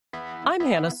I'm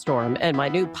Hannah Storm, and my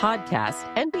new podcast,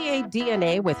 NBA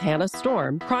DNA with Hannah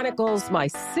Storm, chronicles my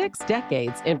 6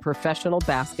 decades in professional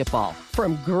basketball.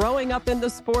 From growing up in the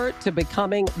sport to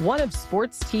becoming one of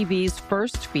sports TV's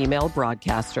first female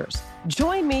broadcasters.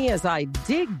 Join me as I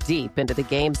dig deep into the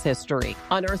game's history,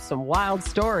 unearth some wild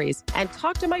stories, and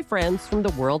talk to my friends from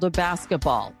the world of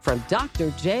basketball, from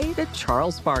Dr. J to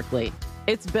Charles Barkley.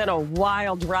 It's been a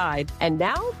wild ride, and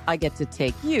now I get to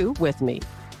take you with me.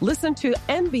 Listen to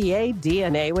NBA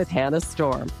DNA with Hannah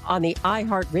Storm on the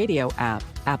iHeartRadio app,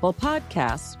 Apple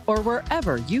Podcasts, or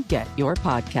wherever you get your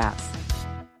podcasts.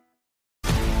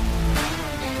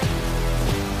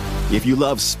 If you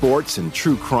love sports and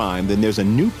true crime, then there's a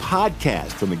new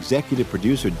podcast from executive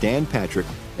producer Dan Patrick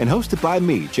and hosted by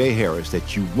me, Jay Harris,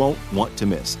 that you won't want to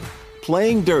miss.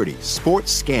 Playing Dirty: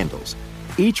 Sports Scandals.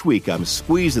 Each week, I'm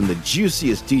squeezing the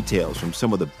juiciest details from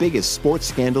some of the biggest sports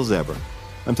scandals ever.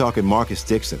 I'm talking Marcus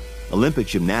Dixon, Olympic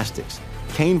gymnastics,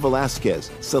 Cain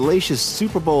Velasquez, salacious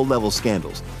Super Bowl-level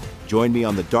scandals. Join me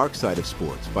on the dark side of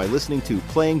sports by listening to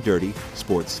Playing Dirty: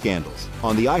 Sports Scandals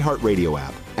on the iHeartRadio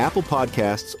app, Apple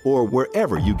Podcasts, or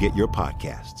wherever you get your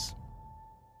podcasts.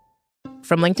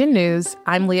 From LinkedIn News,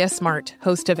 I'm Leah Smart,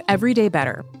 host of Everyday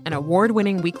Better, an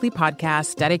award-winning weekly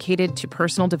podcast dedicated to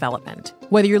personal development.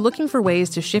 Whether you're looking for ways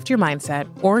to shift your mindset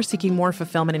or seeking more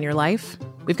fulfillment in your life,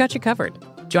 we've got you covered.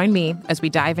 Join me as we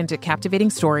dive into captivating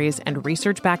stories and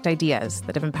research-backed ideas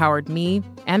that have empowered me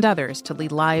and others to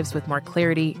lead lives with more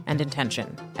clarity and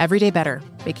intention. Everyday Better,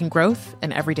 making growth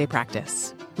an everyday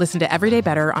practice. Listen to Everyday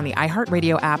Better on the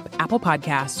iHeartRadio app, Apple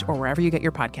Podcasts, or wherever you get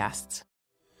your podcasts.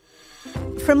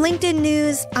 From LinkedIn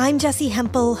News, I'm Jessie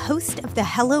Hempel, host of the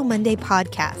Hello Monday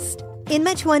podcast. In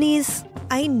my 20s,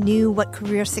 I knew what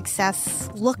career success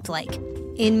looked like.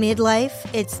 In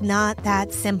midlife, it's not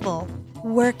that simple.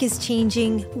 Work is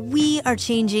changing, we are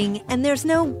changing, and there's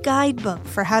no guidebook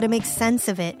for how to make sense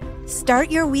of it. Start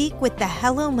your week with the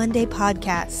Hello Monday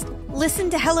podcast.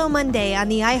 Listen to Hello Monday on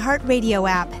the iHeartRadio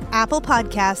app, Apple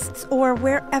Podcasts, or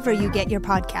wherever you get your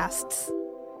podcasts.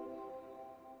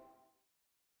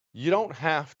 You don't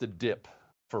have to dip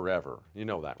forever. You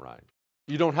know that, right?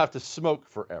 You don't have to smoke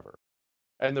forever.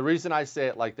 And the reason I say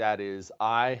it like that is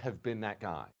I have been that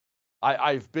guy.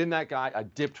 I've been that guy. I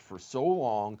dipped for so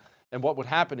long. And what would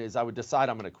happen is I would decide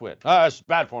I'm going to quit. It's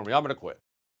bad for me. I'm going to quit.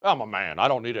 I'm a man. I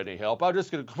don't need any help. I'm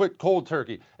just going to quit cold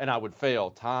turkey. And I would fail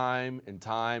time and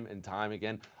time and time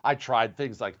again. I tried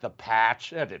things like the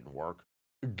patch. That didn't work.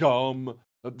 Gum,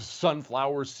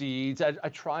 sunflower seeds. I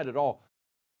tried it all.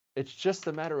 It's just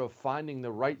a matter of finding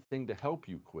the right thing to help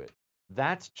you quit.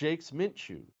 That's Jake's Mint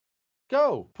Chew.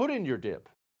 Go, put in your dip.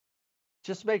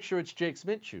 Just make sure it's Jake's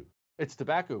Mint Chew. It's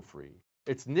tobacco-free.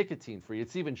 It's nicotine-free.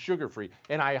 It's even sugar-free.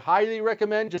 And I highly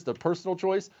recommend, just a personal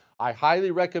choice, I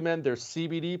highly recommend their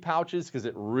CBD pouches because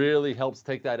it really helps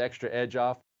take that extra edge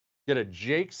off. Get a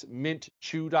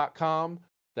jakesmintchew.com.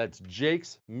 That's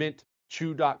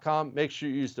jakesmintchew.com. Make sure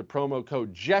you use the promo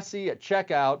code Jesse at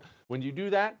checkout. When you do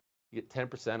that, you get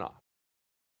 10% off.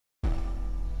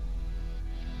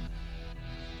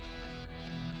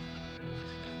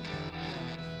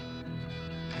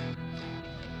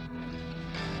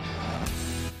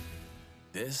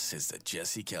 This is the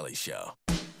Jesse Kelly Show.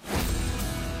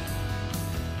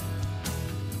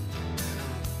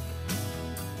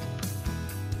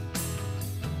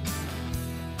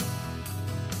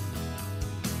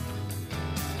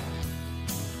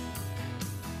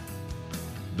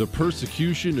 The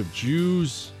persecution of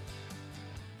Jews,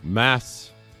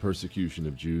 mass persecution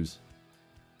of Jews,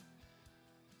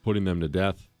 putting them to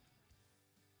death,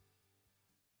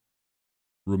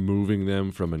 removing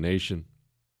them from a nation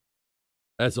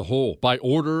as a whole, by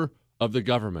order of the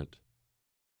government.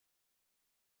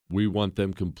 We want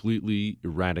them completely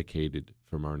eradicated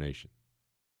from our nation.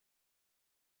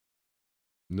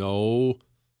 No,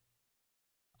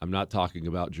 I'm not talking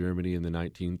about Germany in the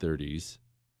 1930s.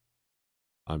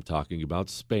 I'm talking about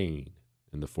Spain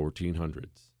in the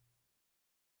 1400s.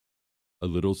 A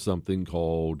little something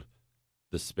called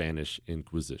the Spanish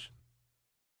Inquisition.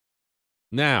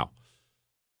 Now,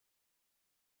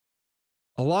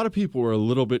 a lot of people are a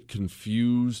little bit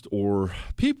confused, or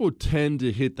people tend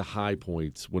to hit the high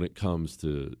points when it comes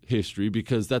to history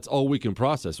because that's all we can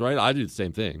process, right? I do the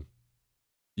same thing.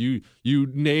 You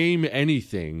name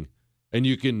anything and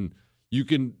you can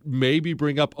maybe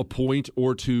bring up a point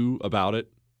or two about it.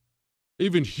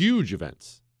 Even huge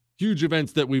events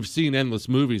that we've seen endless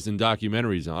movies and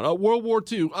documentaries on. World War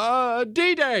II,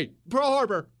 D-Day, Pearl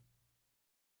Harbor.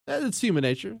 It's human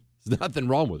nature. There's nothing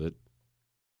wrong with it.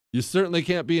 You certainly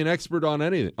can't be an expert on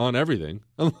everything,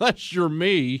 unless you're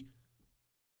me.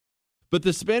 But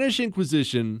the Spanish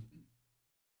Inquisition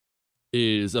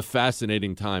is a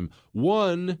fascinating time.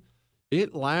 One,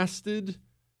 it lasted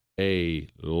a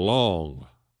long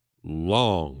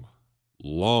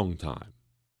time.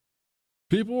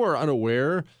 People are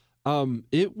unaware.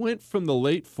 It went from the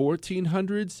late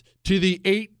 1400s to the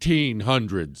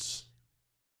 1800s.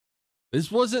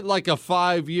 This wasn't like a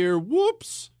 5-year,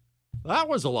 whoops, that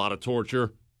was a lot of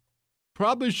torture.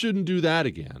 Probably shouldn't do that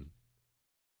again.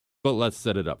 But let's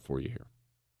set it up for you here.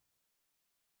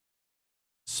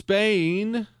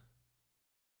 Spain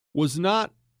was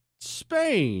not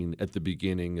Spain at the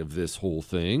beginning of this whole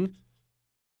thing.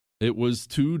 It was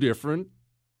two different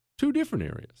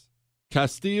areas.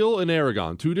 Castile and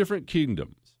Aragon, two different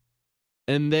kingdoms.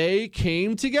 And they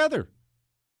came together.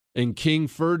 And King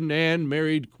Ferdinand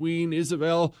married Queen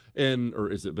Isabella, and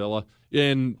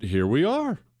here we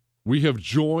are. We have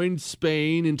joined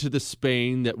Spain into the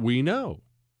Spain that we know.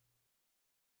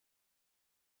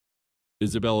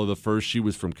 Isabella I, she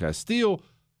was from Castile.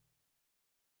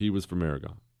 He was from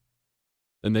Aragon.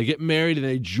 And they get married and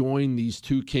they join these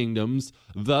two kingdoms,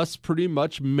 thus pretty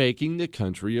much making the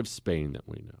country of Spain that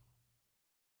we know.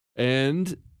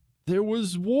 And there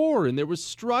was war and there was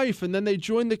strife, and then they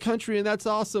joined the country, and that's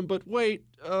awesome. But wait,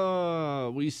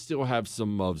 we still have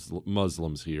some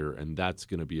Muslims here, and that's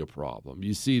going to be a problem.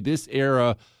 You see, this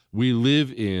era we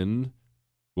live in,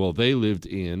 well, they lived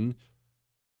in,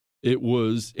 it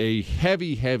was a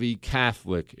heavy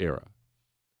Catholic era.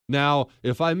 Now,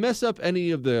 if I mess up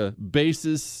any of the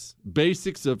basics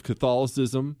of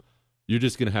Catholicism, you're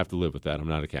just going to have to live with that. I'm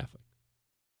not a Catholic.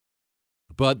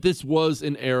 But this was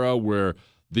an era where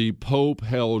the Pope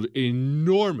held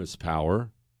enormous power.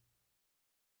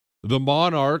 The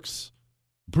monarchs,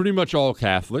 pretty much all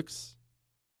Catholics.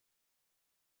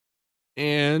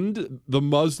 And the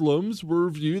Muslims were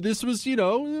viewed, this was,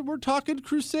 we're talking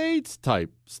Crusades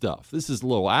type stuff. This is a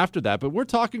little after that, but we're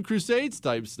talking Crusades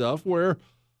type stuff where,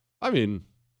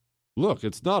 look,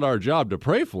 it's not our job to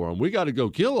pray for them. We got to go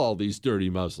kill all these dirty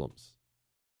Muslims.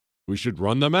 We should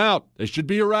run them out. They should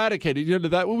be eradicated.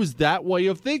 That was that way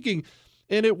of thinking.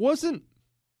 And it wasn't,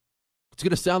 it's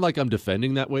going to sound like I'm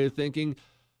defending that way of thinking,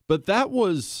 but that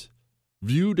was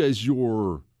viewed as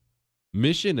your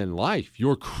mission in life.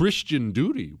 Your Christian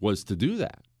duty was to do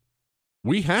that.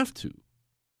 We have to.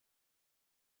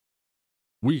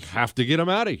 We have to get them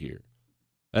out of here.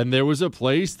 And there was a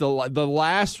place, the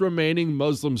last remaining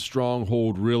Muslim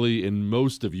stronghold really in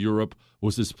most of Europe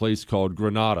was this place called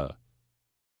Granada.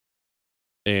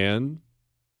 And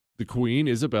the Queen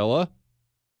Isabella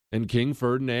and King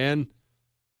Ferdinand,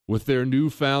 with their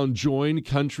newfound joined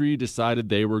country, decided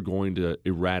they were going to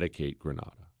eradicate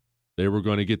Granada. They were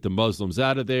going to get the Muslims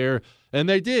out of there, and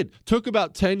they did. Took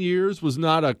about 10 years, was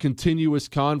not a continuous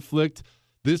conflict.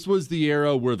 This was the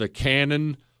era where the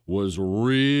cannon was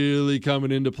really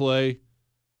coming into play,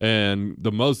 and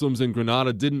the Muslims in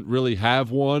Granada didn't really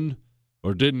have one,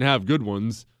 or didn't have good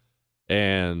ones,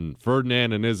 and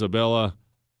Ferdinand and Isabella,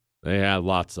 they had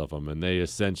lots of them, and they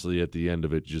essentially, at the end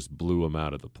of it, just blew them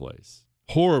out of the place.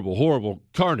 Horrible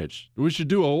carnage. We could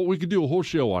do a whole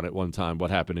show on it one time, what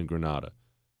happened in Granada.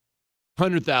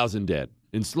 100,000 dead,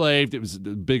 enslaved. It was a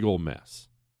big old mess.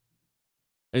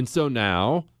 And so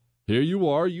now, here you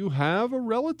are, you have a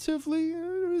relatively,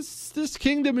 this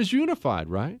kingdom is unified,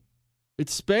 right?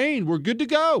 It's Spain. We're good to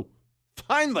go.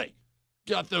 Finally,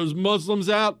 got those Muslims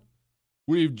out.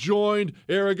 We've joined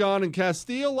Aragon and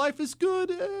Castile. Life is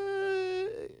good.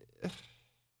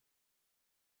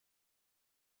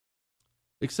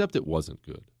 Except it wasn't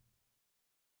good.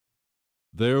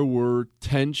 There were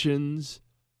tensions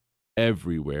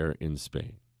everywhere in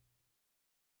Spain.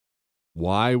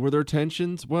 Why were there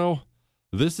tensions? Well,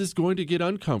 this is going to get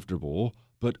uncomfortable,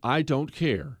 but I don't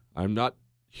care. I'm not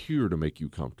here to make you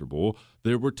comfortable.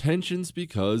 There were tensions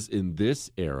because in this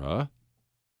era,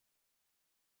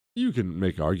 you can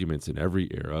make arguments in every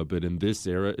era, but in this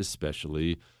era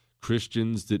especially,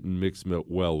 Christians didn't mix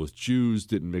well with Jews,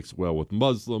 didn't mix well with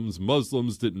Muslims.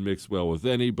 Muslims didn't mix well with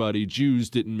anybody. Jews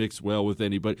didn't mix well with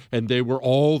anybody. And they were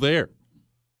all there.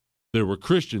 There were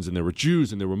Christians and there were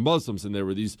Jews and there were Muslims and there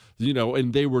were these,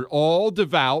 and they were all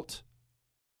devout.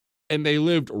 And they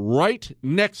lived right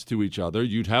next to each other.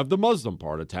 You'd have the Muslim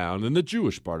part of town and the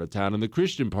Jewish part of town and the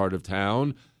Christian part of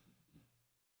town.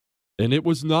 And it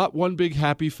was not one big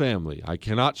happy family. I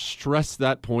cannot stress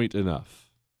that point enough.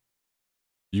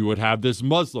 You would have this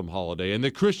Muslim holiday and the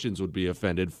Christians would be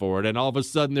offended for it, and all of a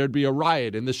sudden there'd be a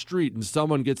riot in the street and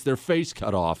someone gets their face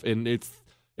cut off, and it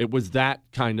was that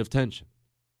kind of tension.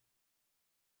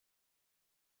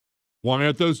 Why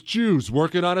aren't those Jews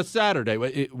working on a Saturday?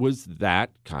 It was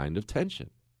that kind of tension.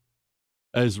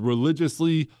 As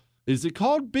religiously Is it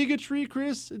called bigotry,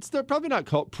 Chris? It's probably not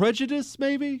called prejudice,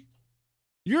 maybe?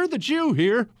 You're the Jew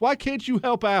here. Why can't you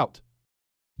help out?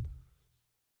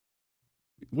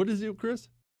 What is it, Chris?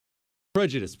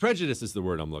 Prejudice. Prejudice is the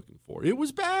word I'm looking for. It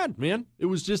was bad, man. It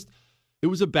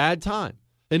was a bad time.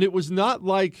 And it was not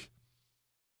like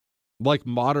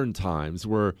modern times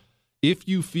where if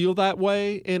you feel that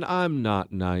way, and I'm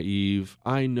not naive,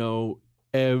 I know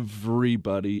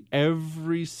everybody,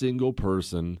 every single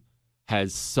person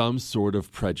has some sort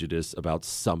of prejudice about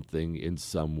something in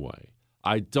some way.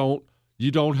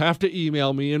 You don't have to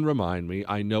email me and remind me.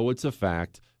 I know it's a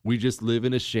fact. We just live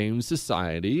in a shame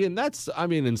society, and that's,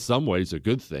 in some ways a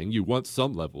good thing. You want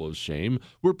some level of shame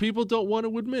where people don't want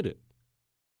to admit it.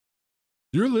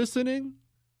 You're listening?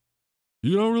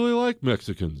 You don't really like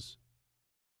Mexicans.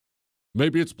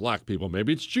 Maybe it's black people.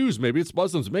 Maybe it's Jews. Maybe it's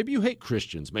Muslims. Maybe you hate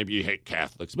Christians. Maybe you hate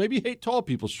Catholics. Maybe you hate tall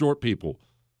people, short people.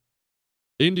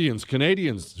 Indians,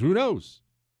 Canadians, who knows?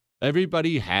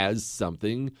 Everybody has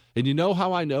something. And you know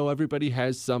how I know everybody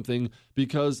has something?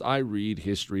 Because I read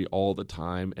history all the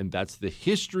time, and that's the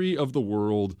history of the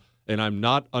world. And I'm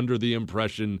not under the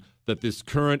impression that this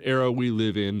current era we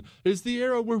live in is the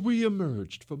era where we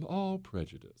emerged from all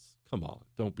prejudice. Come on,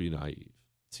 don't be naive.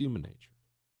 It's human nature.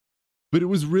 But it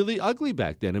was really ugly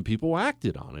back then, and people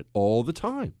acted on it all the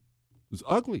time. It was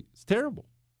ugly. It's terrible.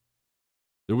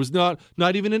 There was not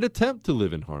even an attempt to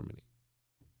live in harmony.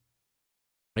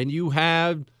 And you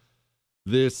had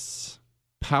this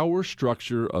power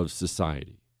structure of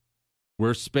society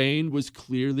where Spain was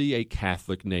clearly a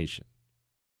Catholic nation.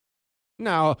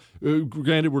 Now,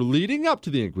 granted, we're leading up to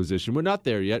the Inquisition. We're not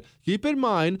there yet. Keep in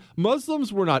mind,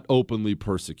 Muslims were not openly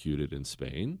persecuted in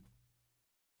Spain.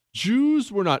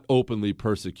 Jews were not openly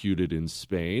persecuted in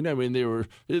Spain.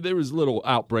 There was little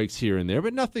outbreaks here and there,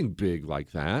 but nothing big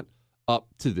like that up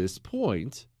to this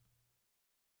point.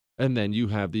 And then you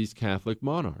have these Catholic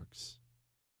monarchs.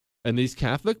 And these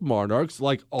Catholic monarchs,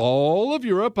 like all of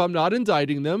Europe, I'm not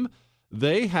indicting them,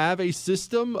 they have a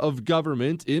system of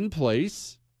government in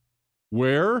place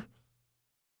where,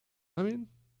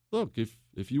 look,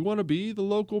 if you want to be the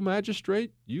local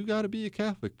magistrate, you got to be a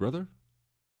Catholic, brother.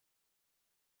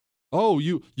 Oh,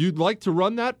 you'd like to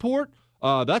run that port?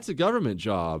 That's a government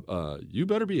job. You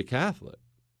better be a Catholic.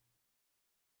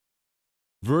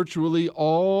 Virtually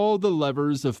all the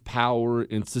levers of power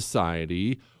in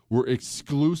society were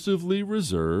exclusively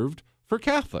reserved for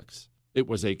Catholics. It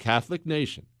was a Catholic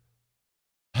nation,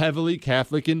 heavily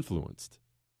Catholic influenced.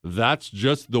 That's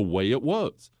just the way it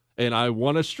was. And I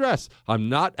want to stress, I'm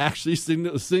not actually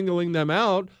singling them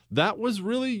out. That was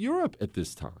really Europe at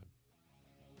this time.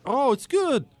 Oh, it's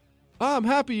good. Oh, I'm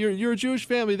happy you're a Jewish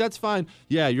family. That's fine.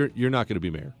 Yeah, you're not going to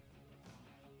be mayor.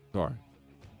 Sorry.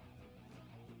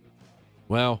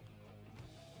 Well,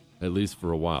 at least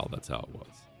for a while, that's how it was.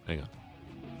 Hang on.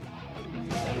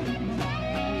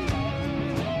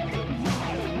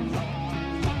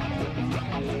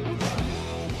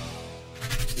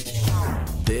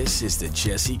 This is the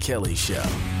Jesse Kelly Show.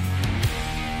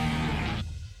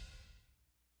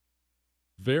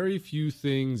 Very few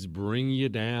things bring you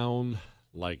down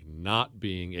like not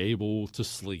being able to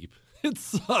sleep. It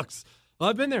sucks.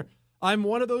 I've been there. I'm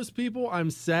one of those people.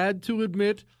 I'm sad to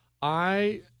admit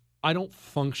I don't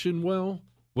function well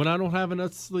when I don't have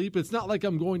enough sleep. It's not like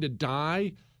I'm going to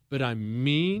die, but I'm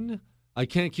mean. I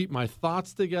can't keep my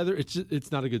thoughts together.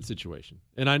 It's not a good situation.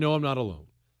 And I know I'm not alone.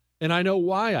 And I know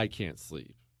why I can't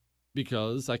sleep.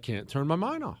 Because I can't turn my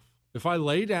mind off. If I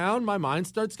lay down, my mind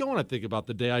starts going. I think about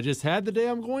the day I just had, the day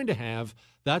I'm going to have.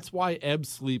 That's why Ebb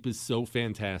Sleep is so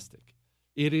fantastic.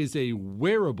 It is a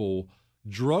wearable,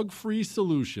 drug-free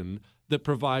solution that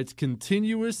provides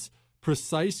continuous,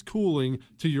 precise cooling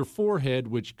to your forehead,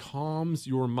 which calms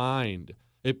your mind.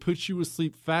 It puts you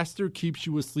asleep faster, keeps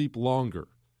you asleep longer.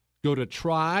 Go to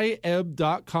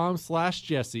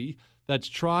tryebb.com/Jesse. That's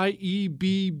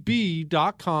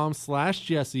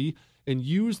tryebb.com/Jesse and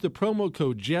use the promo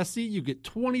code Jesse. You get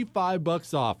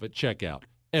 $25 off at checkout.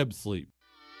 Ebb Sleep.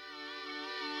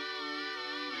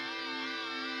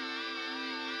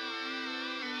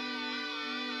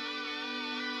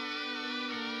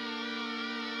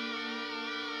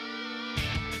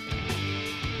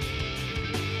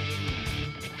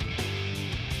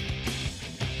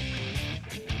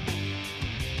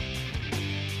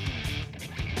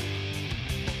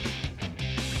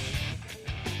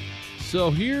 So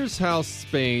here's how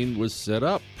Spain was set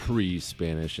up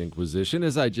pre-Spanish Inquisition,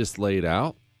 as I just laid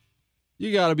out.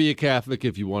 You got to be a Catholic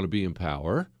if you want to be in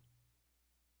power.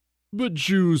 But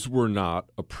Jews were not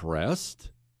oppressed.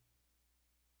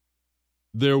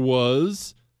 There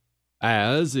was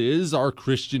as is our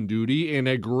Christian duty, an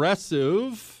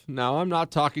aggressive, now I'm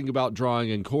not talking about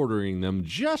drawing and quartering them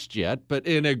just yet, but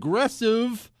an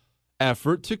aggressive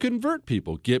effort to convert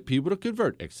people, get people to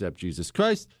convert, accept Jesus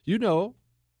Christ, you know.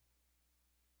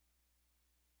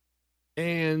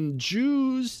 And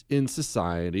Jews in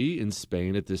society in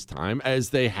Spain at this time,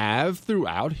 as they have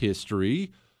throughout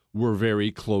history, were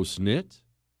very close-knit.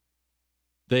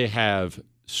 They have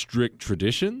strict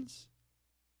traditions.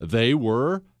 They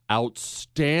were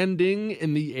outstanding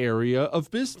in the area of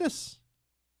business.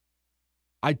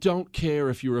 I don't care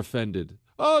if you're offended.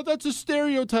 Oh, that's a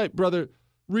stereotype, brother.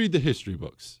 Read the history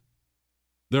books.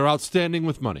 They're outstanding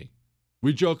with money.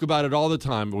 We joke about it all the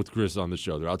time with Chris on the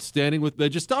show. They're outstanding with, they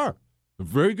just are. They're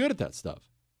very good at that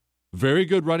stuff. Very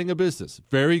good running a business.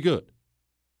 Very good.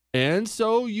 And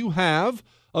so you have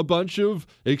a bunch of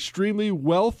extremely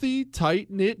wealthy,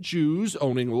 tight-knit Jews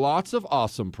owning lots of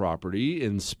awesome property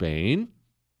in Spain,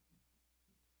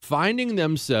 finding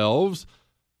themselves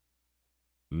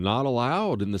not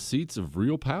allowed in the seats of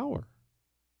real power.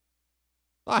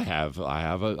 I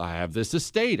have this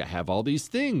estate. I have all these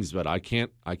things, but I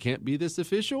can't be this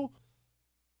official.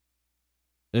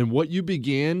 And what you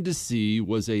began to see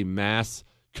was a mass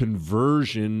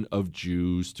conversion of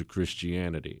Jews to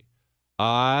Christianity.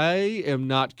 I am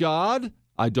not God.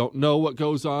 I don't know what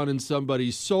goes on in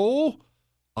somebody's soul.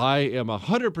 I am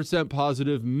 100%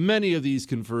 positive many of these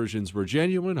conversions were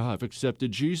genuine. I've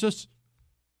accepted Jesus.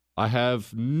 I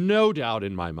have no doubt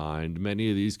in my mind many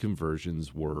of these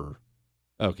conversions were,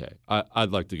 okay,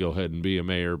 I'd like to go ahead and be a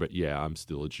mayor, but yeah, I'm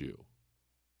still a Jew.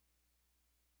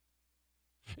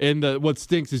 And what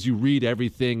stinks is you read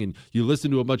everything and you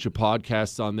listen to a bunch of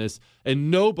podcasts on this,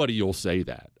 and nobody will say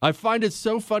that. I find it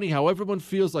so funny how everyone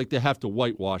feels like they have to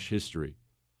whitewash history.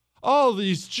 All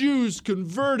these Jews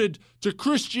converted to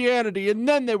Christianity, and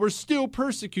then they were still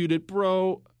persecuted.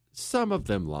 Bro, some of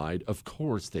them lied. Of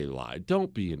course they lied.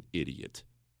 Don't be an idiot.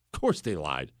 Of course they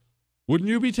lied. Wouldn't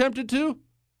you be tempted to? Of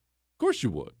course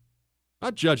you would.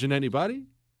 Not judging anybody.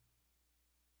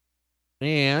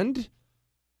 And,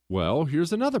 well,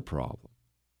 here's another problem.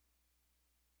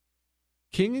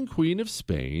 King and Queen of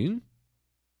Spain,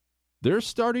 they're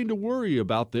starting to worry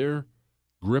about their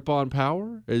grip on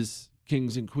power, as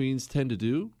kings and queens tend to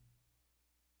do.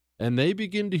 And they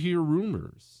begin to hear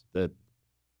rumors that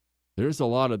there's a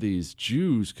lot of these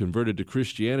Jews converted to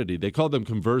Christianity. They call them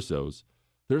conversos.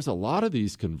 There's a lot of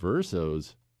these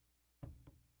conversos.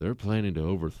 They're planning to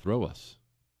overthrow us.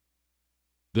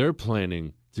 They're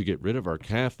planning to get rid of our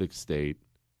Catholic state,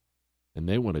 and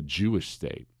they want a Jewish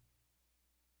state.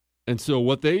 And so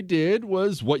what they did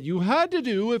was what you had to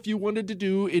do if you wanted to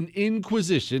do an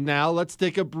inquisition. Now, let's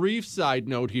take a brief side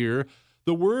note here.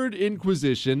 The word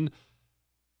inquisition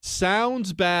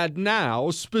sounds bad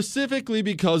now, specifically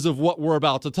because of what we're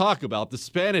about to talk about, the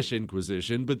Spanish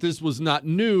Inquisition, but this was not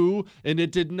new, and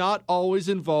it did not always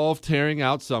involve tearing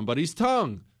out somebody's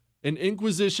tongue. An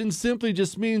inquisition simply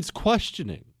just means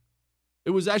questioning.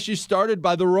 It was actually started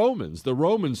by the Romans. The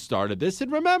Romans started this,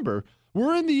 and remember,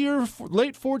 we're in the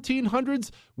late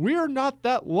 1400s. We're not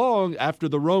that long after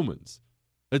the Romans.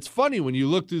 It's funny when you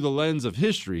look through the lens of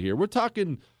history here. We're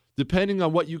talking, depending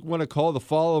on what you want to call the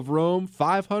fall of Rome,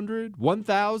 500,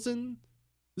 1000.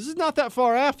 This is not that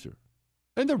far after.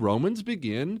 And the Romans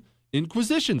begin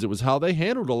inquisitions. It was how they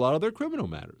handled a lot of their criminal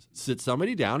matters. Sit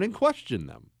somebody down and question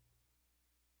them.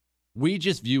 We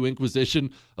just view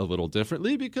inquisition a little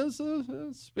differently because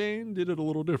Spain did it a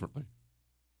little differently.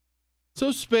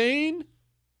 So Spain,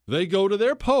 they go to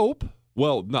their pope,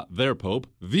 well, not their pope,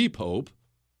 the pope,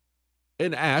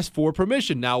 and ask for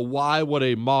permission. Now, why would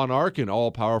a monarch, an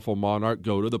all-powerful monarch,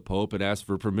 go to the pope and ask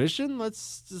for permission?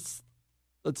 Let's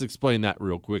explain that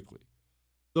real quickly.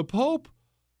 The pope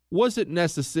wasn't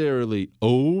necessarily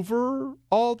over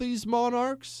all these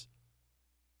monarchs,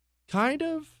 kind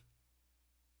of,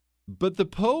 but the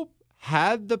pope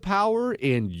had the power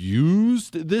and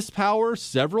used this power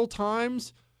several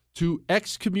times to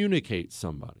excommunicate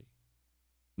somebody.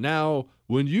 Now,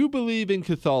 when you believe in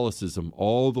Catholicism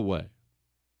all the way,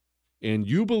 and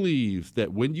you believe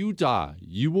that when you die,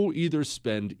 you will either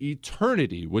spend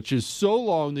eternity, which is so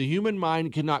long the human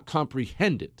mind cannot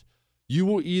comprehend it, you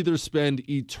will either spend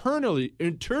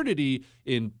eternity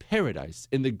in paradise,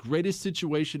 in the greatest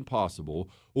situation possible,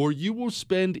 or you will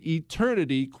spend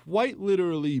eternity quite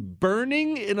literally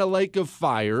burning in a lake of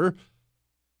fire.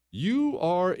 You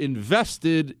are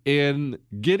invested in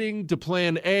getting to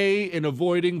plan A and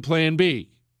avoiding plan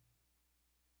B.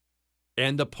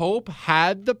 And the Pope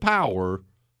had the power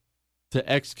to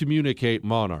excommunicate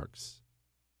monarchs,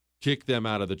 kick them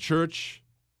out of the church,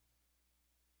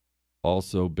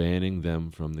 also banning them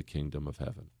from the kingdom of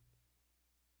heaven.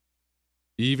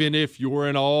 Even if you're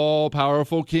an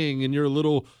all-powerful king in your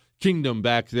little kingdom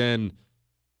back then,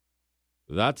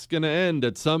 that's going to end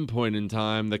at some point in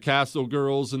time. The castle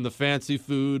girls and the fancy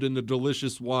food and the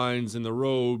delicious wines and the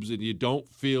robes, and you don't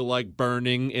feel like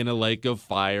burning in a lake of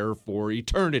fire for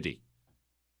eternity.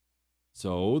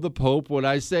 So the Pope, when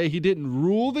I say he didn't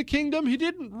rule the kingdom, he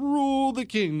didn't rule the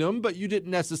kingdom, but you didn't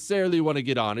necessarily want to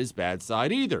get on his bad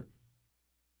side either.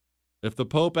 If the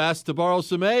Pope asked to borrow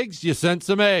some eggs, you sent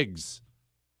some eggs.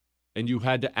 And you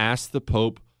had to ask the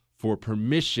Pope for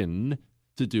permission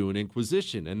to do an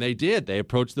inquisition. And they did. They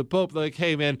approached the Pope like,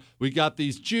 hey, man, we got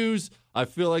these Jews. I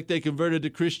feel like they converted to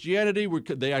Christianity.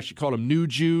 They actually called them new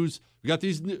Jews. We got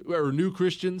these new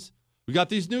Christians. We got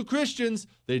these new Christians.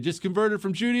 They just converted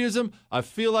from Judaism. I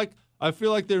feel like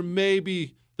there may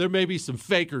be some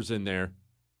fakers in there.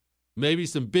 Maybe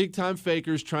some big-time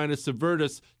fakers trying to subvert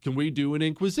us. Can we do an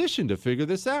inquisition to figure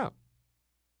this out?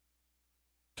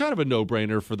 Kind of a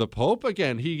no-brainer for the Pope.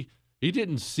 Again, he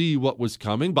didn't see what was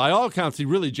coming. By all accounts, he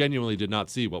really genuinely did not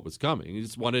see what was coming. He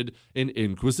just wanted an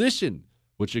inquisition,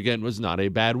 which, again, was not a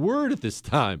bad word at this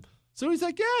time. So he's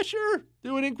like, yeah, sure,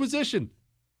 do an inquisition.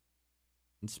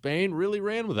 And Spain really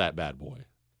ran with that bad boy.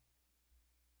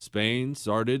 Spain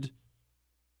started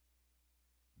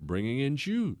bringing in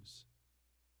Jews.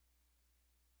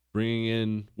 Bringing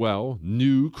in, well,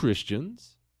 new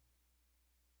Christians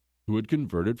who had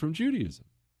converted from Judaism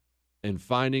and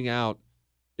finding out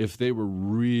if they were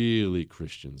really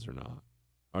Christians or not.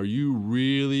 Are you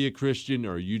really a Christian,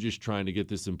 or are you just trying to get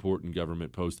this important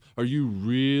government post? Are you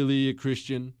really a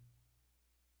Christian?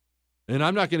 And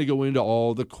I'm not going to go into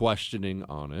all the questioning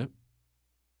on it,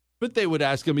 but they would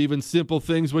ask them even simple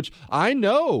things, which I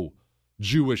know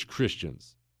Jewish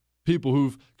Christians, people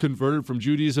who've converted from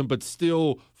Judaism but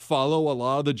still follow a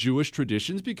lot of the Jewish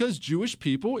traditions, because Jewish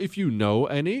people, if you know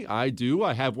any, I do.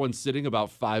 I have one sitting about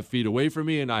 5 feet away from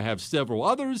me, and I have several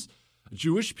others.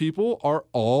 Jewish people are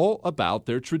all about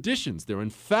their traditions. They're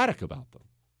emphatic about them.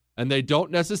 And they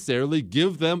don't necessarily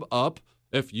give them up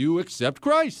if you accept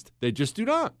Christ. They just do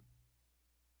not.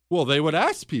 Well, they would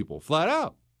ask people flat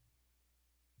out,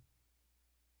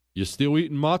 you still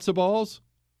eating matzo balls?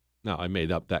 Now, I made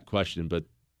up that question, but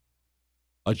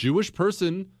a Jewish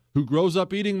person who grows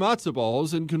up eating matzo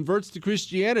balls and converts to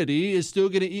Christianity is still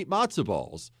going to eat matzo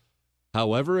balls.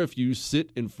 However, if you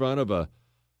sit in front of a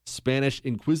Spanish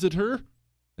inquisitor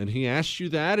and he asks you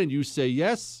that and you say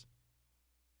yes,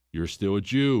 you're still a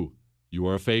Jew. You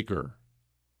are a faker.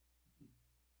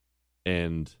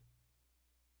 And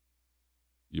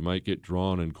you might get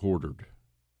drawn and quartered.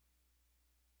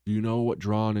 Do you know what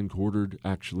drawn and quartered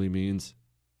actually means?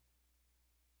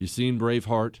 You seen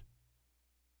Braveheart?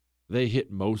 They hit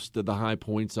most of the high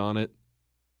points on it.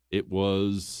 It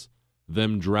was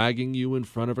them dragging you in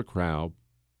front of a crowd,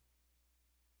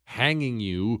 hanging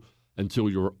you until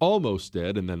you're almost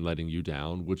dead, and then letting you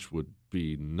down, which would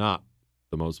be not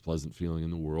the most pleasant feeling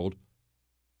in the world.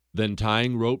 Then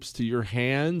tying ropes to your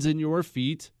hands and your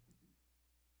feet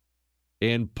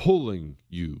and pulling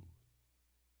you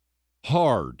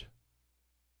hard.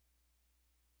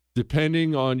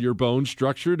 Depending on your bone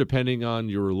structure, depending on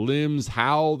your limbs,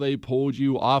 how they pulled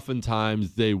you,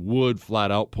 oftentimes they would flat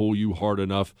out pull you hard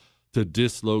enough to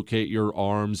dislocate your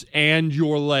arms and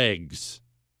your legs.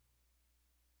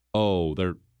 Oh,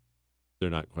 they're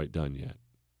not quite done yet.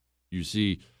 You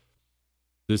see,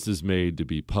 this is made to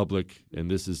be public,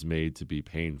 and this is made to be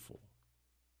painful.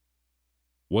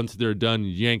 Once they're done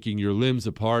yanking your limbs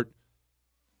apart,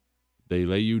 they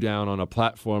lay you down on a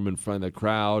platform in front of the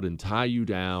crowd and tie you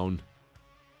down.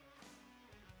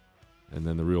 And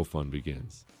then the real fun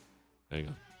begins. Hang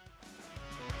on.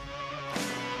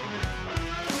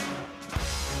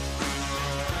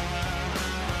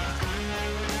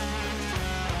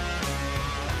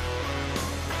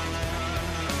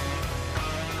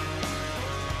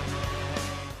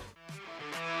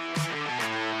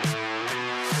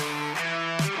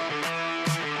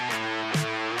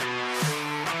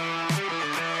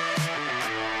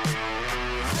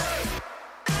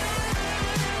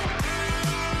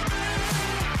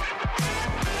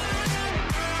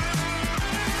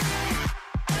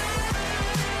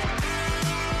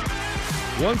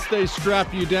 Once they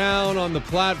strap you down on the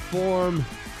platform,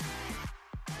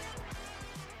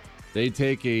 they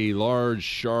take a large,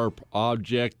 sharp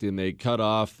object and they cut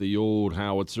off the old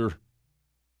howitzer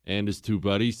and his two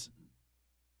buddies.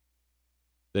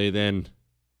 They then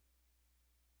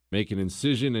make an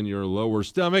incision in your lower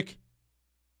stomach,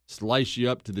 slice you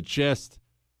up to the chest,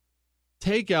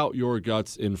 take out your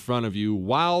guts in front of you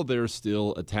while they're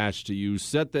still attached to you,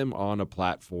 set them on a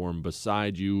platform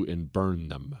beside you, and burn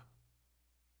them.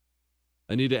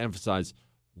 I need to emphasize,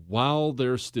 while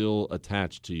they're still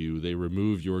attached to you, they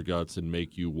remove your guts and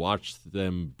make you watch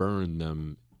them burn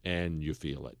them, and you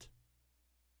feel it.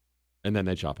 And then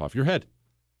they chop off your head.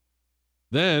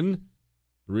 Then,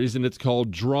 the reason it's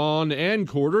called drawn and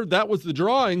quartered, that was the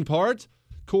drawing part.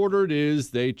 Quartered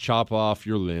is they chop off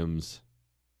your limbs.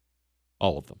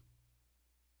 All of them.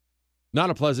 Not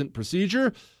a pleasant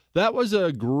procedure. That was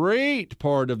a great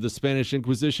part of the Spanish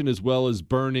Inquisition, as well as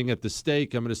burning at the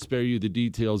stake. I'm going to spare you the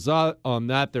details on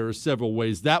that. There are several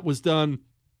ways that was done.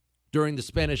 During the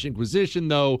Spanish Inquisition,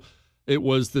 though, it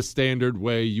was the standard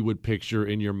way you would picture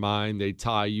in your mind. They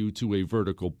tie you to a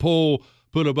vertical pole,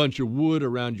 put a bunch of wood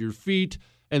around your feet,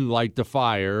 and light the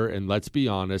fire. And let's be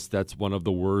honest, that's one of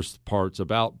the worst parts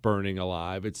about burning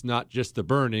alive. It's not just the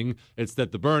burning, it's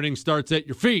that the burning starts at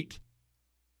your feet.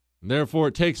 And therefore,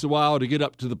 it takes a while to get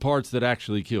up to the parts that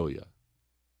actually kill you.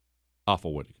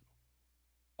 Awful way to go.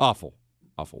 Awful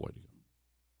way to go.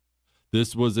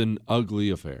 This was an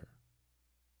ugly affair.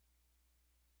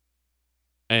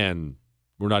 And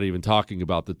we're not even talking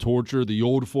about the torture, the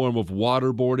old form of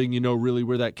waterboarding, really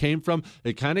where that came from.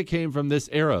 It kind of came from this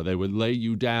era. They would lay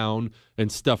you down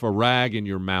and stuff a rag in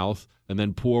your mouth and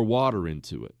then pour water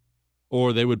into it.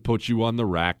 Or they would put you on the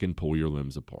rack and pull your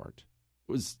limbs apart.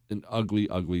 It was an ugly,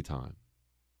 ugly time.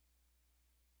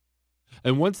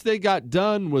 And once they got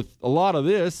done with a lot of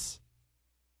this,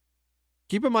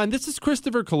 keep in mind, this is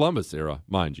Christopher Columbus era,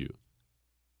 mind you.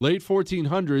 Late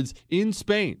 1400s in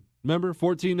Spain. Remember,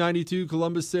 1492,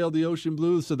 Columbus sailed the ocean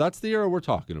blue. So that's the era we're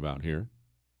talking about here.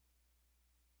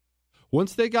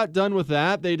 Once they got done with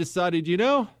that, they decided,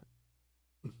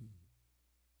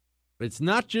 it's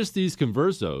not just these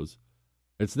conversos.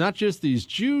 It's not just these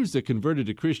Jews that converted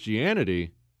to Christianity.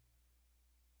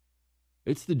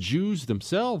 It's the Jews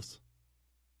themselves.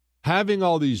 Having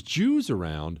all these Jews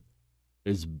around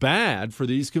is bad for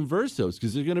these conversos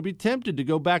because they're going to be tempted to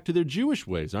go back to their Jewish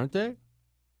ways, aren't they?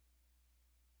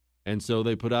 And so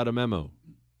they put out a memo.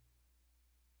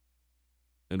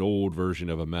 An old version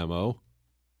of a memo.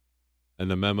 And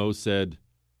the memo said,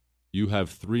 you have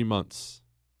 3 months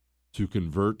to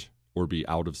convert or be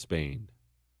out of Spain.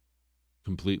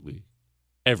 Completely.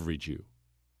 Every Jew.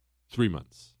 3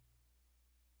 months.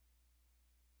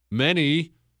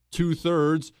 Many,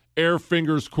 2/3, air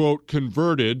fingers, quote,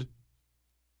 converted.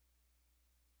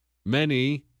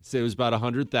 Many, say it was about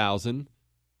 100,000,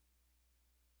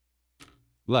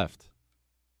 left.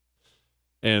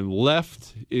 And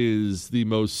left is the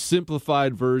most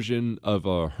simplified version of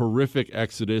a horrific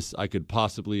exodus I could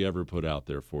possibly ever put out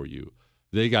there for you.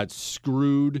 They got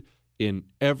screwed in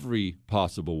every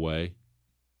possible way.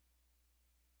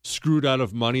 Screwed out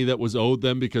of money that was owed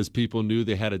them because people knew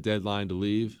they had a deadline to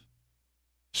leave.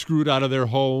 Screwed out of their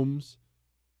homes.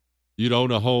 You'd own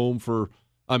a home for,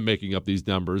 I'm making up these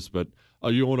numbers, but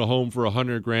you own a home for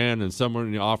 $100,000 and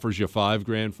someone offers you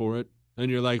 $5,000 for it. And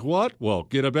you're like, what? Well,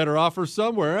 get a better offer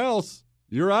somewhere else.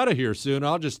 You're out of here soon.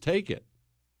 I'll just take it.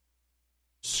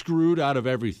 Screwed out of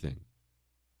everything.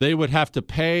 They would have to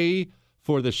pay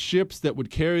for the ships that would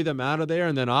carry them out of there.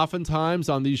 And then oftentimes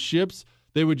on these ships,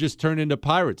 they would just turn into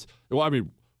pirates. Well, I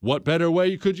mean, what better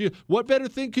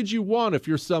thing could you want if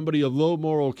you're somebody of low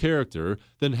moral character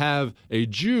than have a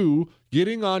Jew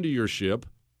getting onto your ship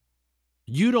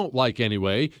you don't like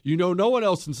anyway. No one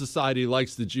else in society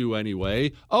likes the Jew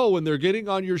anyway. Oh, and they're getting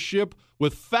on your ship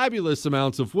with fabulous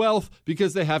amounts of wealth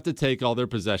because they have to take all their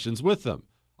possessions with them.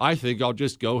 I think I'll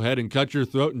just go ahead and cut your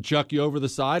throat and chuck you over the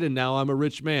side, and now I'm a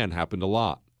rich man. Happened a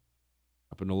lot.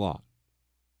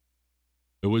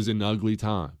 It was an ugly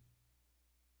time.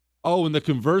 Oh, and the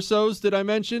conversos, did I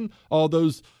mention? All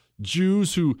those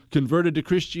Jews who converted to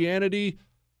Christianity,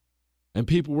 and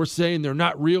people were saying they're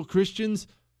not real Christians.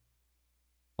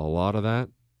 A lot of that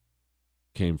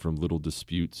came from little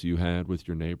disputes you had with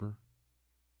your neighbor.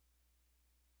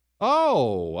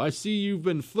 Oh, I see you've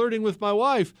been flirting with my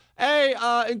wife. Hey,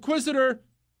 Inquisitor,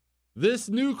 this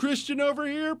new Christian over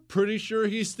here, pretty sure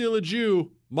he's still a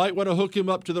Jew. Might want to hook him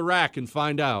up to the rack and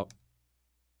find out.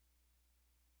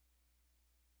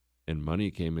 And money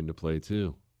came into play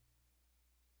too.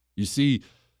 You see,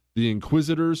 the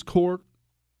Inquisitor's court,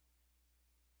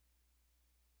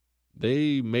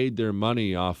 they made their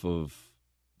money off of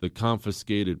the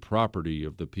confiscated property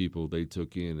of the people they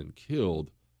took in and killed.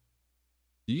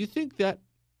 Do you think that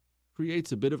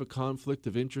creates a bit of a conflict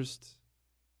of interest?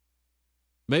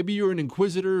 Maybe you're an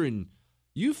Inquisitor and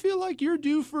you feel like you're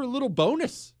due for a little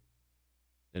bonus.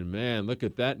 And man, look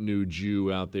at that new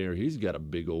Jew out there. He's got a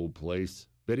big old place.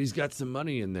 Bet he's got some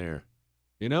money in there.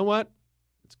 You know what?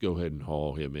 Let's go ahead and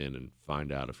haul him in and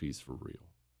find out if he's for real.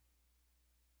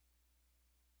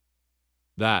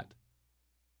 That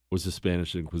was the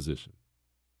Spanish Inquisition.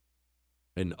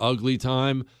 An ugly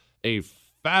time, a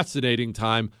fascinating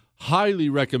time. Highly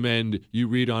recommend you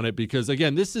read on it because,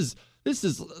 again, this is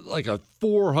like a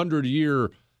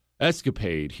 400-year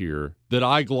escapade here that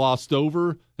I glossed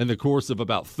over in the course of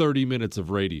about 30 minutes of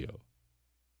radio.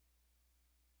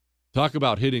 Talk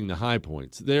about hitting the high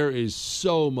points. There is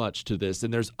so much to this,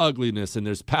 and there's ugliness, and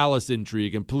there's palace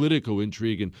intrigue, and political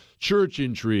intrigue, and church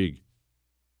intrigue.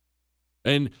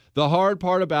 And the hard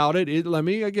part about it, let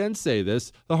me again say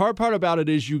this, the hard part about it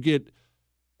is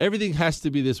everything has to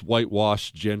be this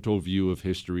whitewashed, gentle view of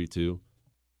history too.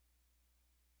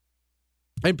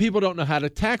 And people don't know how to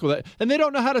tackle that. And they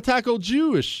don't know how to tackle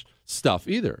Jewish stuff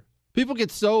either. People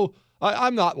get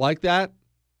I'm not like that.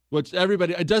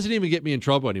 It doesn't even get me in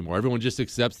trouble anymore. Everyone just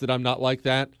accepts that I'm not like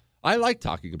that. I like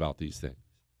talking about these things.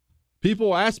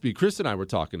 People ask me, Chris and I were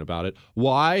talking about it,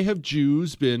 why have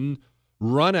Jews been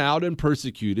run out and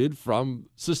persecuted from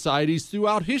societies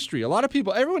throughout history? A lot of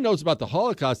people, everyone knows about the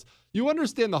Holocaust. You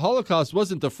understand the Holocaust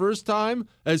wasn't the first time.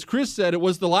 As Chris said, it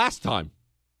was the last time.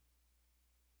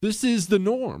 This is the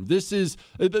norm. This is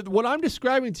what I'm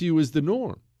describing to you is the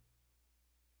norm.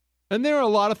 And there are a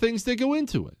lot of things that go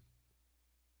into it.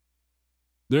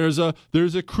 There's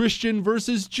a Christian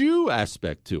versus Jew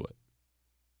aspect to it.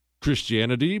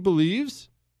 Christianity believes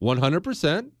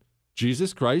 100%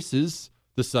 Jesus Christ is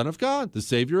the Son of God, the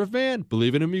Savior of man.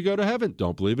 Believe in him, you go to heaven.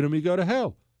 Don't believe in him, you go to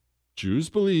hell. Jews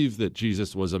believe that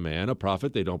Jesus was a man, a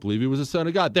prophet. They don't believe he was a son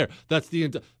of God.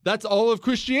 That's all of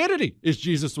Christianity, is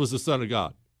Jesus was the Son of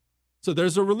God. So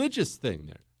there's a religious thing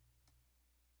there.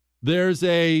 There's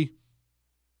a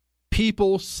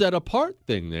people set apart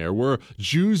thing there where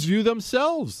Jews view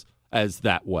themselves as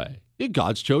that way.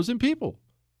 God's chosen people.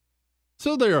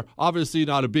 So they're obviously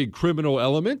not a big criminal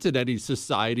element in any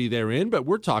society they're in, but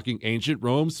we're talking ancient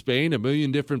Rome, Spain, a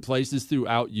million different places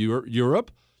throughout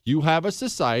Europe. You have a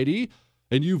society,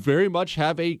 and you very much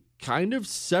have a kind of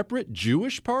separate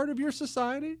Jewish part of your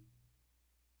society.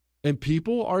 And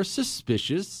people are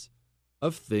suspicious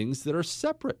of things that are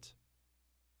separate.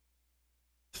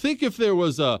 Think if there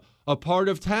was a part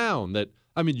of town that,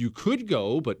 you could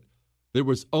go, but there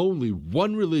was only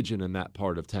one religion in that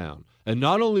part of town. And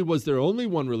not only was there only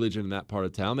one religion in that part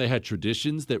of town, they had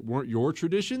traditions that weren't your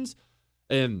traditions.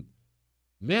 And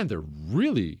man, they're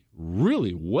really,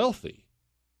 really wealthy.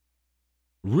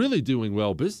 Really doing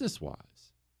well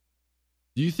business-wise.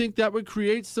 Do you think that would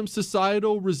create some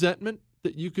societal resentment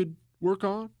that you could work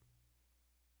on?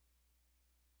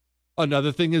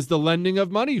 Another thing is the lending of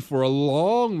money. For a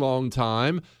long, long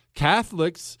time,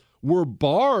 Catholics were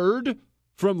barred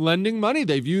from lending money.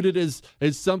 They viewed it as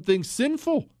something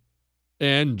sinful.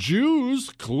 And Jews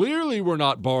clearly were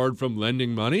not barred from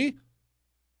lending money.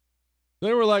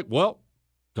 They were like, well,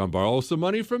 come borrow some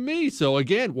money from me. So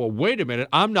again, well, wait a minute.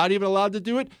 I'm not even allowed to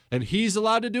do it, and he's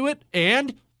allowed to do it,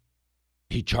 and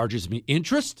he charges me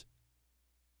interest?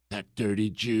 That dirty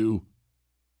Jew.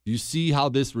 You see how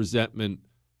this resentment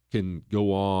can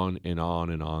go on and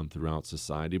on and on throughout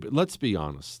society. But let's be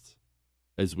honest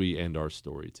as we end our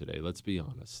story today. Let's be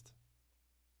honest.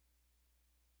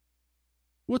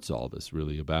 What's all this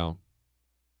really about?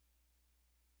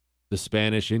 The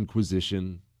Spanish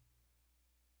Inquisition,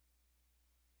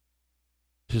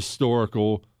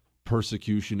 historical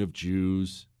persecution of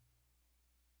Jews.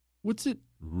 What's it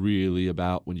really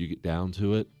about when you get down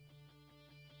to it?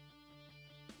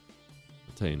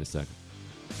 I'll tell you in a second.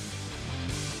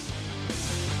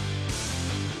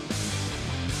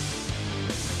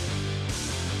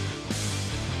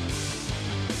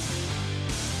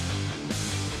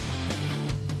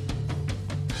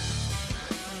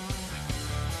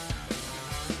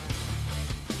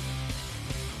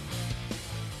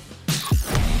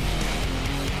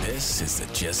 This is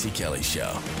the Jesse Kelly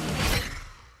Show.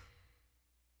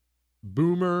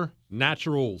 Boomer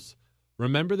Naturals.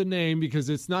 Remember the name because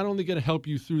it's not only going to help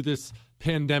you through this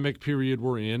pandemic period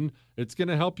we're in, it's going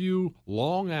to help you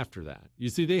long after that. You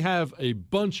see, they have a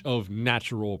bunch of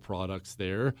natural products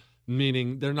there,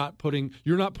 meaning you're not putting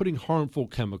harmful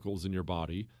chemicals in your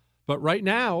body. But right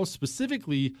now,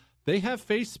 specifically, they have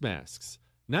face masks.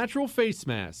 Natural face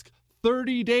mask,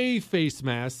 30-day face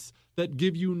masks that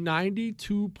give you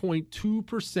 92.2%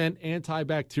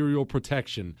 antibacterial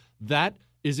protection. That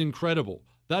is incredible.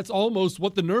 That's almost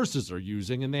what the nurses are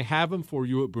using, and they have them for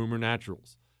you at Boomer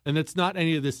Naturals. And it's not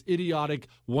any of this idiotic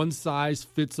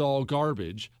one-size-fits-all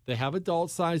garbage. They have adult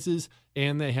sizes,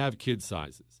 and they have kid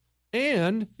sizes.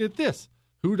 And get this,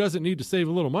 who doesn't need to save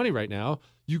a little money right now?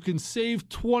 You can save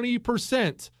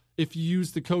 20% if you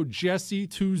use the code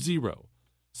Jesse20.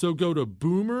 So go to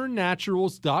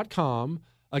boomernaturals.com.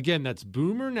 Again, that's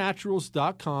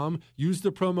boomernaturals.com. Use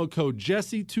the promo code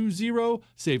Jesse20.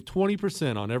 Save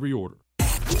 20% on every order.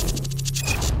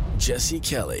 Jesse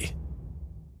Kelly.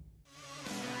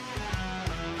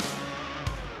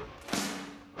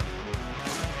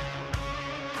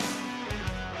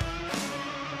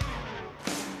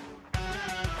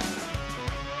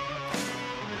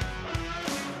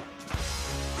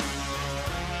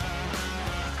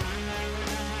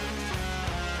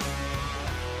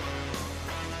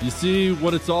 You see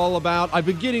what it's all about? I've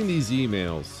been getting these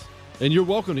emails, and you're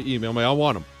welcome to email me. I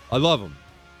want them. I love them.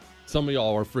 Some of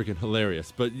y'all are freaking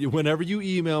hilarious, but whenever you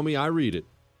email me, I read it.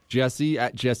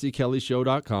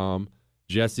 Jesse@jessekellyshow.com,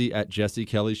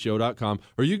 Jesse@jessekellyshow.com,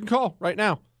 or you can call right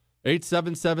now,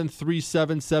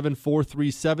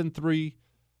 877-377-4373,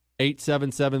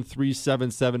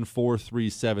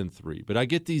 877-377-4373. But I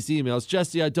get these emails,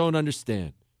 Jesse, I don't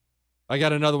understand. I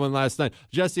got another one last night.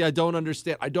 Jesse, I don't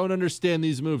understand. I don't understand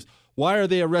these moves. Why are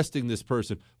they arresting this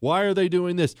person? Why are they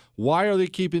doing this? Why are they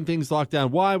keeping things locked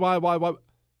down? Why?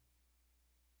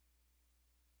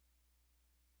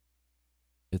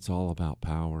 It's all about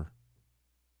power.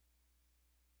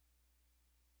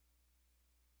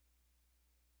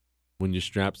 When you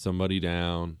strap somebody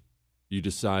down, you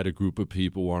decide a group of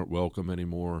people aren't welcome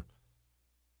anymore.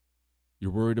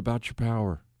 You're worried about your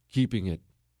power, keeping it.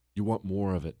 You want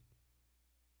more of it.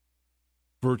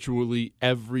 Virtually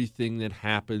everything that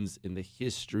happens in the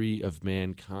history of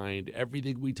mankind,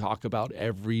 everything we talk about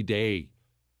every day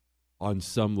on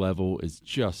some level is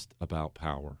just about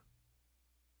power.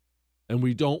 And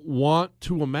we don't want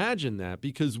to imagine that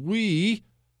because we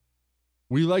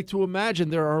like to imagine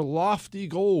there are lofty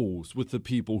goals with the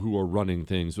people who are running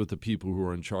things, with the people who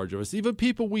are in charge of us, even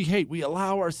people we hate. We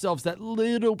allow ourselves that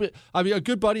little bit. I mean, a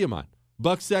good buddy of mine,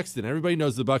 Buck Sexton. Everybody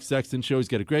knows the Buck Sexton show. He's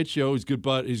got a great show. He's a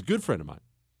good friend of mine.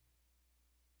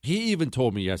 He even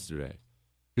told me yesterday,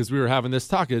 because we were having this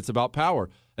talk, it's about power,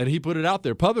 and he put it out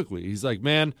there publicly. He's like,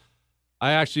 man,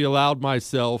 I actually allowed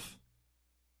myself,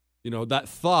 that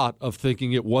thought of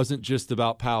thinking it wasn't just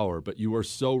about power, but you are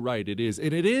so right, it is.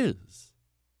 And it is.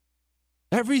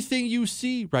 Everything you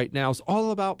see right now is all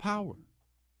about power.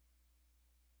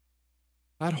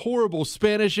 That horrible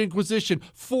Spanish Inquisition,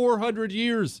 400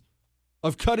 years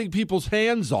of cutting people's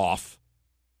hands off.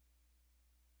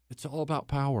 It's all about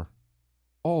power.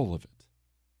 All of it.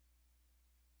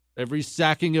 Every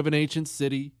sacking of an ancient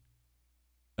city,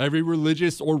 every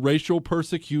religious or racial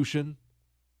persecution,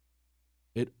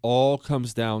 it all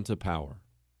comes down to power.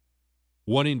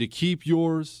 Wanting to keep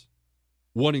yours,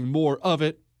 wanting more of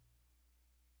it,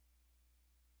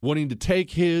 wanting to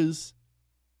take his.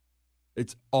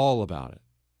 It's all about it.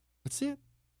 That's it.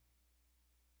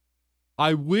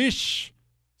 I wish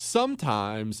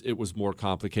sometimes it was more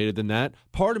complicated than that.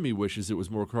 Part of me wishes it was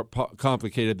more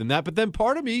complicated than that. But then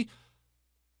part of me,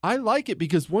 I like it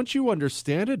because once you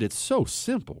understand it, it's so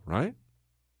simple, right?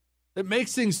 It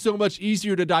makes things so much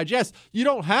easier to digest. You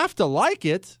don't have to like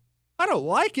it. I don't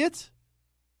like it.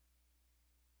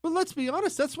 But let's be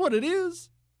honest, that's what it is.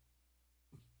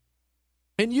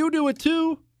 And you do it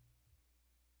too.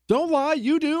 Don't lie,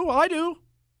 you do, I do.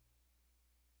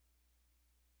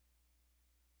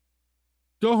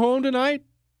 Go home tonight,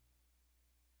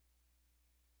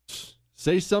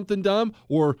 say something dumb,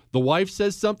 or the wife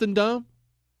says something dumb,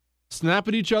 snap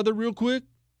at each other real quick.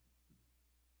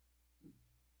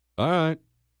 All right,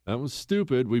 that was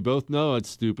stupid. We both know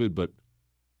it's stupid, but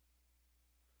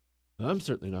I'm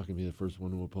certainly not going to be the first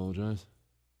one to apologize.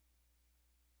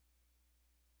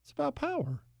 It's about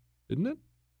power, isn't it?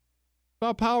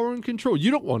 About power and control. You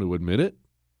don't want to admit it.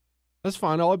 That's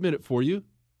fine. I'll admit it for you.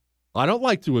 I don't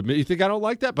like to admit. You think I don't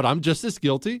like that? But I'm just as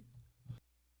guilty.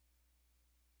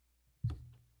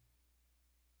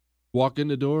 Walk in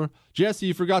the door. Jesse,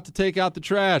 you forgot to take out the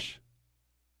trash.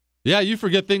 Yeah, you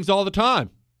forget things all the time.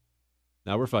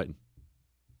 Now we're fighting.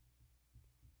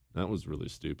 That was really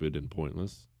stupid and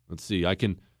pointless. Let's see. I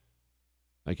can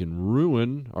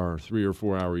ruin our 3 or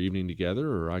 4 hour evening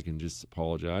together, or I can just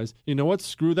apologize. You know what?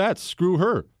 Screw that. Screw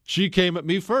her. She came at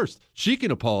me first. She can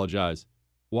apologize.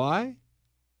 Why?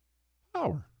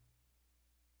 Power.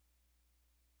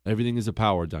 Everything is a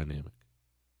power dynamic.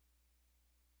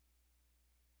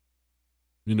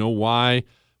 You know why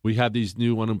we have these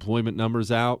new unemployment numbers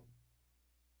out?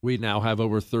 We now have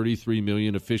over 33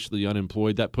 million officially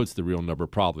unemployed. That puts the real number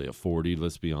probably at 40,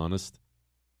 let's be honest.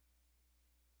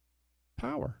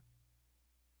 Power.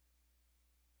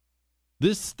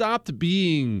 This stopped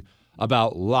being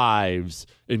about lives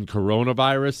in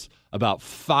coronavirus about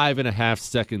 5.5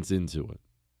 seconds into it.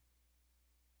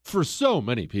 For so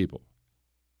many people.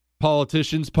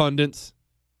 Politicians, pundits,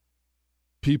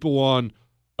 people on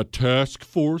A task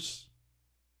force?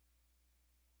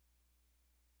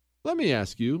 Let me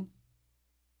ask you,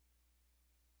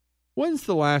 when's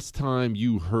the last time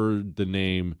you heard the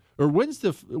name, or when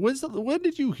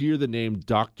did you hear the name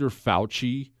Dr.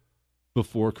 Fauci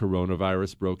before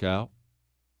coronavirus broke out?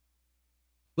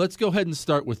 Let's go ahead and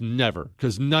start with never,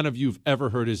 because none of you have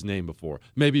ever heard his name before.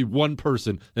 Maybe one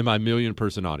person in my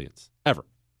million-person audience, ever.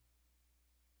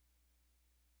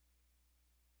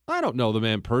 I don't know the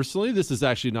man personally. This is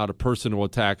actually not a personal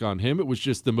attack on him. It was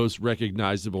just the most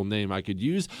recognizable name I could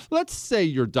use. Let's say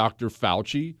you're Dr.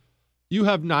 Fauci. You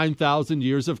have 9,000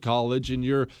 years of college and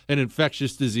you're an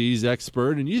infectious disease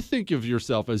expert and you think of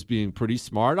yourself as being pretty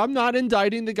smart. I'm not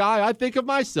indicting the guy. I think of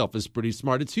myself as pretty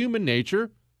smart. It's human nature.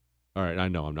 All right, I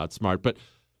know I'm not smart, but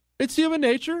it's human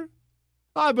nature.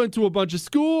 I've been to a bunch of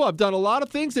school. I've done a lot of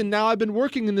things, and now I've been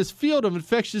working in this field of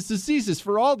infectious diseases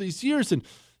for all these years, and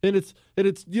it's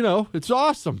it's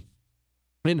awesome.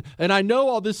 And I know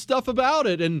all this stuff about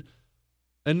it, and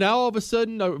now all of a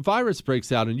sudden a virus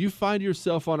breaks out and you find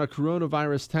yourself on a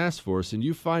coronavirus task force and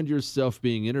you find yourself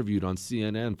being interviewed on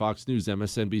CNN, Fox News,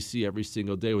 MSNBC every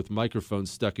single day with microphones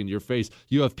stuck in your face.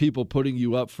 You have people putting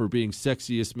you up for being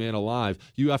sexiest man alive.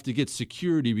 You have to get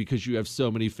security because you have so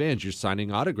many fans. You're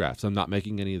signing autographs. I'm not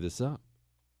making any of this up.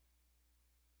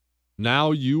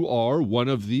 Now you are one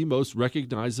of the most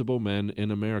recognizable men in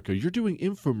America. You're doing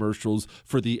infomercials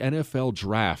for the NFL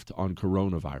draft on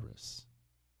coronavirus.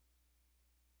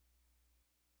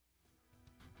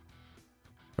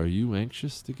 Are you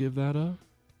anxious to give that up?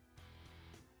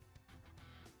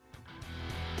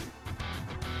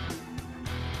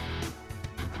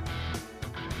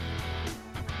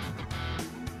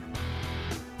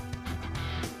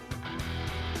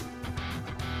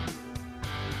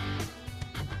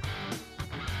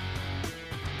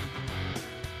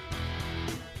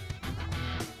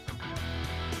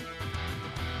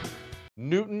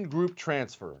 Newton Group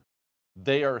Transfer.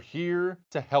 They are here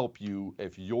to help you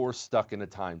if you're stuck in a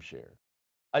timeshare.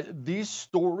 These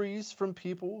stories from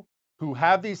people who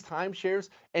have these timeshares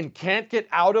and can't get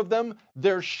out of them,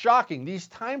 they're shocking. These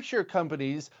timeshare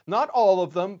companies, not all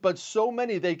of them, but so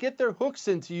many, they get their hooks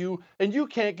into you and you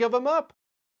can't give them up.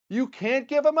 You can't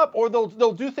give them up, or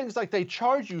they'll do things like they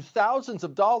charge you thousands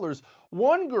of dollars.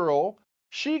 One girl,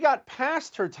 she got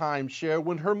past her timeshare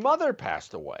when her mother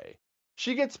passed away.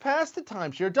 She gets past the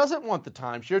timeshare, doesn't want the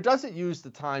timeshare, doesn't use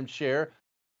the timeshare.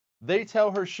 They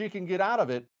tell her she can get out of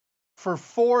it for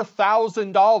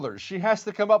 $4,000. She has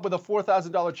to come up with a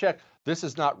 $4,000 check. This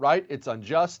is not right. It's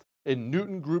unjust. And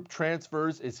Newton Group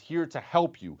Transfers is here to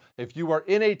help you. If you are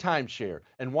in a timeshare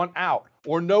and want out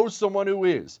or know someone who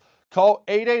is, call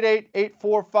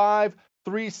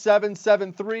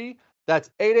 888-845-3773.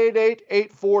 That's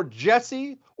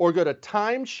 888-84-JESSE, or go to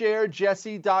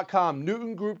timesharejesse.com.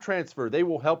 Newton Group Transfer. They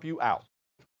will help you out.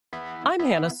 I'm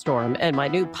Hannah Storm, and my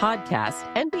new podcast,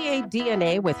 NBA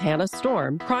DNA with Hannah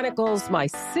Storm, chronicles my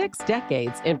 6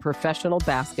 decades in professional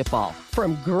basketball.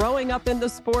 From growing up in the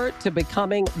sport to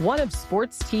becoming one of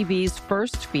sports TV's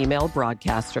first female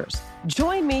broadcasters.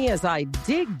 Join me as I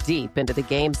dig deep into the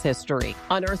game's history,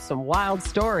 unearth some wild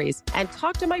stories, and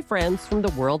talk to my friends from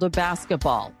the world of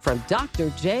basketball, from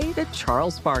Dr. J to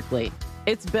Charles Barkley.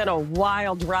 It's been a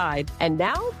wild ride, and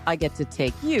now I get to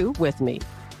take you with me.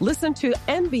 Listen to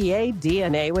NBA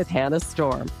DNA with Hannah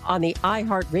Storm on the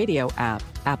iHeartRadio app,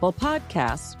 Apple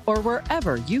Podcasts, or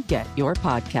wherever you get your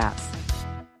podcasts.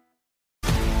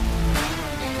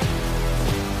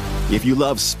 If you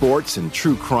love sports and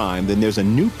true crime, then there's a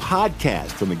new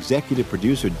podcast from executive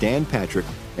producer Dan Patrick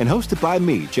and hosted by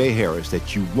me, Jay Harris,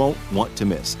 that you won't want to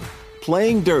miss.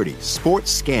 Playing Dirty: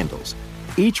 Sports Scandals.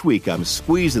 Each week, I'm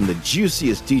squeezing the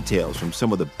juiciest details from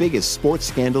some of the biggest sports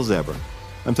scandals ever.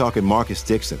 I'm talking Marcus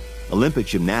Dixon, Olympic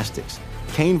gymnastics,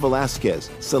 Cain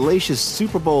Velasquez, salacious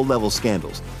Super Bowl-level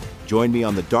scandals. Join me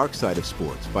on the dark side of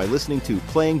sports by listening to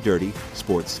Playing Dirty: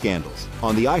 Sports Scandals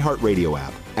on the iHeartRadio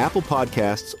app, Apple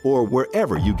Podcasts, or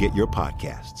wherever you get your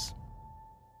podcasts.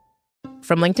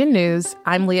 From LinkedIn News,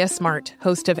 I'm Leah Smart,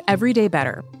 host of Everyday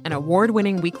Better, an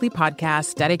award-winning weekly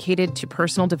podcast dedicated to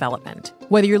personal development.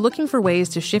 Whether you're looking for ways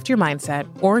to shift your mindset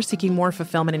or seeking more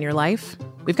fulfillment in your life,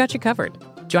 we've got you covered.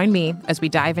 Join me as we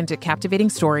dive into captivating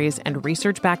stories and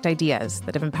research-backed ideas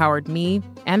that have empowered me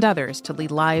and others to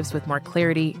lead lives with more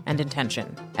clarity and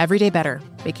intention. Everyday Better,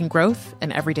 making growth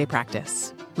an everyday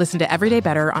practice. Listen to Everyday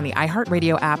Better on the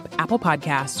iHeartRadio app, Apple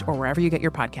Podcasts, or wherever you get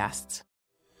your podcasts.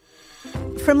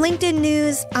 From LinkedIn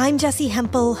News, I'm Jessie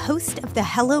Hempel, host of the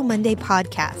Hello Monday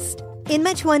podcast. In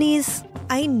my 20s,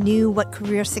 I knew what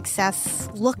career success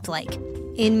looked like.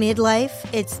 In midlife,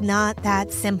 it's not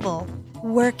that simple.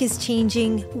 Work is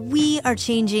changing, we are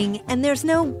changing, and there's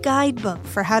no guidebook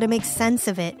for how to make sense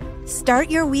of it. Start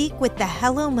your week with the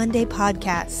Hello Monday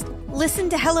podcast.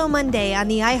 Listen to Hello Monday on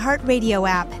the iHeartRadio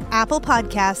app, Apple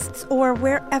Podcasts, or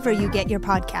wherever you get your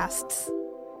podcasts.